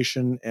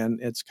segmentation and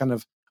it's kind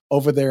of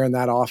over there in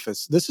that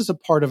office. This is a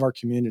part of our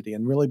community,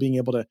 and really being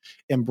able to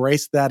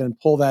embrace that and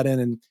pull that in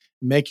and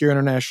make your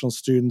international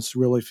students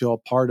really feel a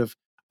part of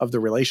the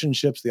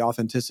relationships, the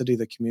authenticity,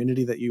 the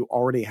community that you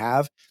already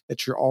have,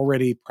 that you're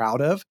already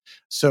proud of.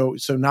 So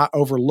not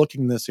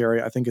overlooking this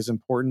area, I think, is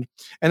important.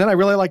 And then I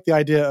really like the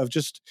idea of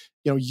just,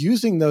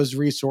 using those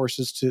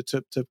resources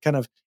to kind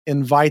of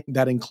invite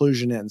that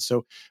inclusion in.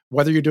 So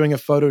whether you're doing a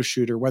photo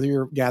shoot or whether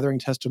you're gathering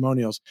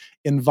testimonials,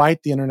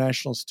 invite the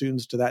international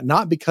students to that,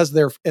 not because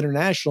they're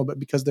international, but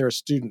because they're a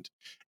student,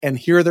 and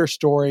hear their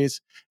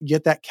stories,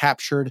 get that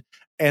captured,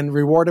 and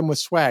reward them with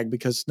swag,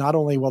 because not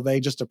only will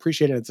they just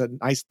appreciate it, it's a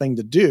nice thing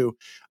to do,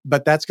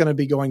 but that's going to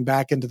be going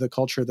back into the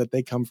culture that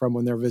they come from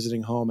when they're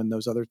visiting home and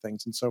those other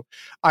things. And so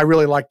I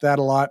really like that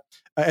a lot.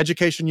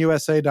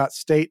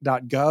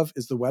 educationusa.state.gov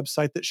is the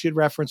website that she had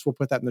referenced. We'll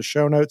put that in the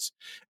show notes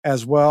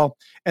as well.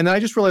 And then I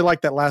just really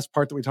like that last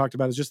part that we talked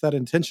about, is just that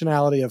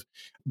intentionality of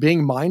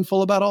being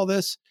mindful about all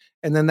this.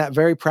 And then that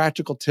very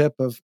practical tip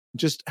of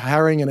just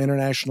hiring an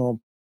international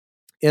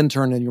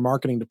intern in your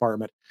marketing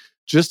department,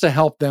 just to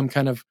help them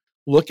kind of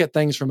look at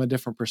things from a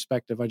different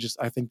perspective. I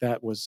think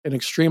that was an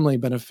extremely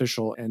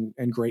beneficial and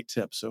great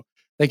tip. So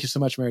thank you so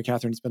much, Mary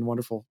Catherine. It's been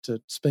wonderful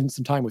to spend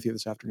some time with you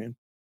this afternoon.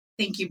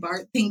 Thank you,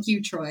 Bart. Thank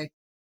you, Troy.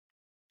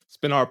 It's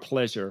been our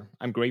pleasure.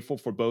 I'm grateful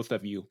for both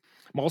of you.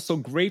 I'm also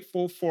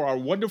grateful for our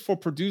wonderful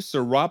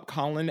producer, Rob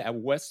Collin at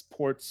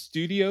Westport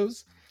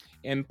Studios.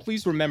 And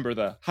please remember,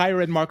 the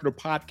Higher Ed Marketer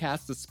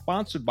podcast is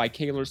sponsored by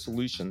Kaler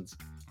Solutions,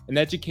 an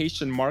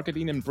education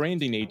marketing and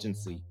branding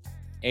agency,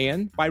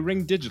 and by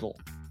Ring Digital,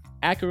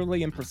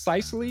 accurately and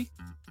precisely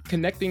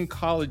connecting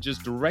colleges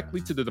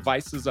directly to the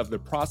devices of their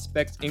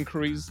prospects,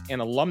 inquiries,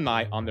 and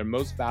alumni on their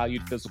most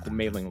valued physical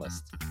mailing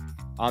list.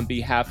 On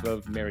behalf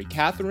of Mary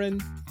Catherine,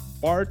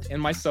 Bart,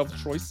 and myself,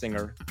 Troy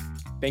Singer,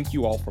 thank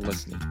you all for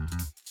listening.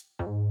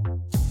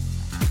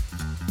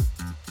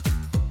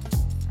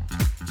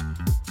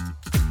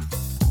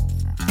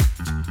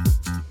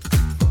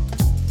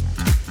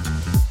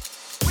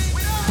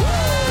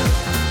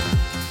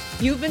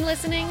 You've been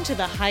listening to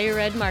the Higher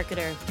Ed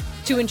Marketer.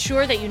 To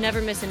ensure that you never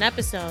miss an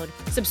episode,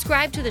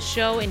 subscribe to the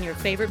show in your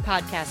favorite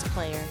podcast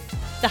player.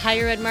 The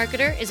Higher Ed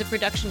Marketer is a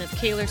production of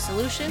Kaler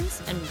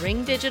Solutions and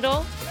Ring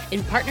Digital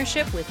in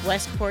partnership with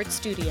Westport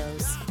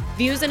Studios.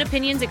 Views and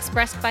opinions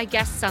expressed by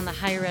guests on the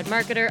Higher Ed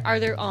Marketer are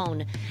their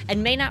own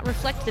and may not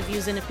reflect the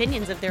views and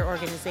opinions of their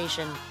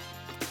organization.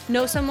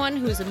 Know someone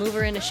who's a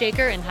mover and a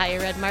shaker in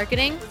higher ed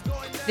marketing?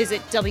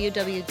 Visit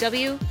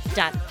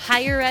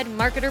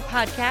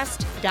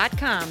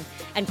www.higheredmarketerpodcast.com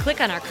and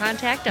click on our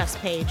Contact Us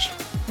page.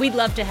 We'd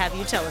love to have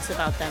you tell us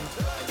about them.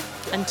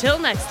 Until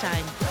next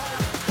time.